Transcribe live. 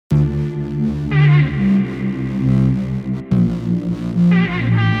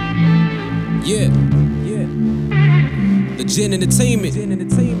Yeah. The Gen Entertainment.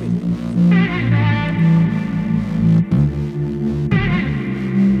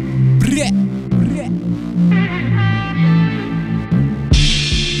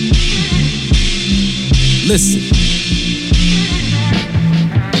 Listen.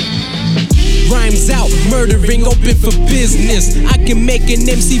 Rhymes out, murdering, open for business. I can make an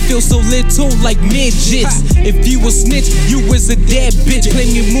MC feel so little like midgets. If you a snitch, you is a dead bitch.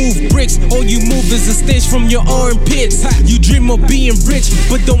 Claim you move bricks, all you move is a stench from your armpits. You dream of being rich,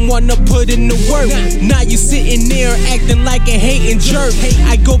 but don't wanna put in the work. Now you sitting there acting like a hating jerk.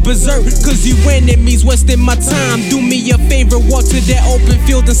 I go berserk, cause you enemies wasting my time. Do me a favor, walk to that open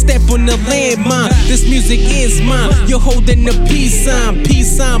field and step on the landmine. This music is mine, you're holding the peace sign.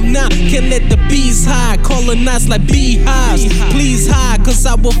 Peace sign now, can't let the bees hide, colonize like beehives. Please hide, cause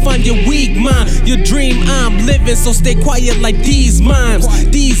I will find your weak mind. Your dream I'm living, so stay quiet like these mimes.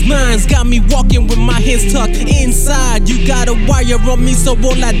 These minds got me walking with my hands tucked inside. You got a wire on me, so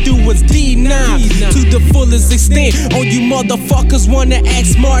all I do is deny to the fullest extent. All you motherfuckers wanna act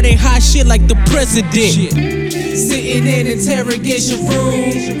smart and high shit like the president. Sitting in interrogation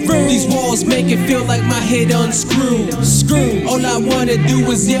room. These walls make it feel like my head unscrewed. All I wanna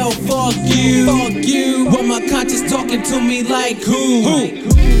do is yell fuck you. While my conscience talking to me like who?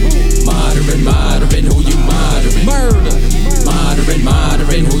 Modering, who you modering? Murder.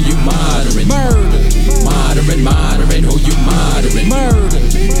 Modering, who you modering? Murder. Modering, who you modering? Murder.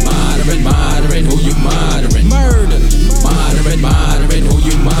 Modering, who you modering? Murder. Modering, who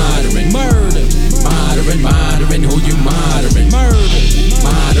you modering? Murder. Modering, who you modering? Murder.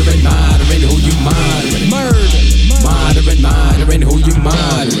 Modering, who you modering? Murder. Modering, who you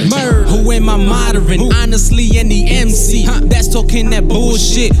modering? Murder. Who am I modering? Honestly, any MC that's talking that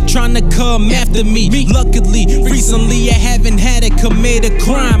bullshit, trying to come after me. Luckily, recently I haven't had to commit a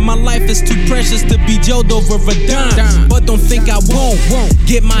crime. My life is too precious to be jailed over a dime. But don't think I won't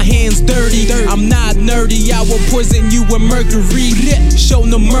get my hands dirty. I'm not nerdy, I will poison you with mercury. Show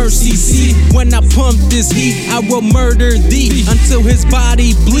no mercy, see, when I pump this heat, I will murder thee until his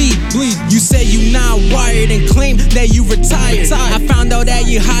body bleed. You say you not wired and claim that you retired. I found out that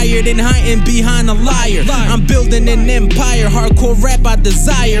you hired and hiding behind a liar. I'm building an empire, hardcore rap I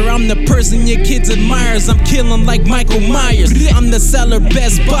desire. I'm the person your kids admires. I'm killing like Michael Myers. I'm the seller,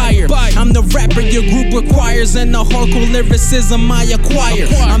 best buyer. I'm the rapper your group requires, and the hardcore lyricism I acquire.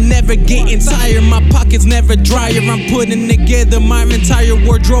 I'm never getting tired, my pockets never drier. I'm putting together my entire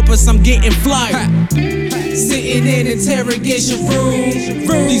wardrobe as I'm getting flyer. Sitting in interrogation room.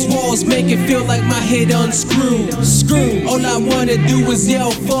 These walls make it feel like my head unscrewed. All I wanna do is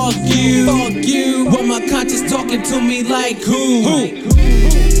yell fuck you. While my conscience talking to me like who?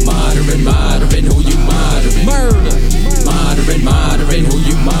 Modering, who you modering? Murder. Modering, who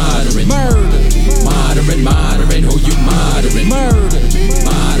you modering? Murder. Modering, who you modering? Murder.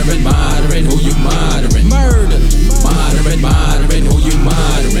 Modering, who you modering? Murder. Modering, who you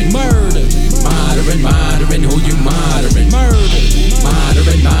modering? Murder. Modering, who you modering? Murder.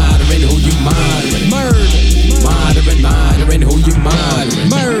 Modering, who you modering? Murder. Modering, who you modering?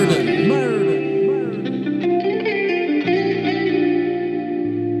 Murder.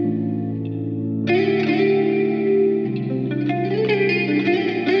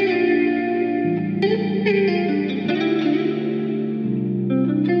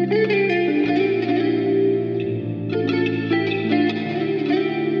 Thank you.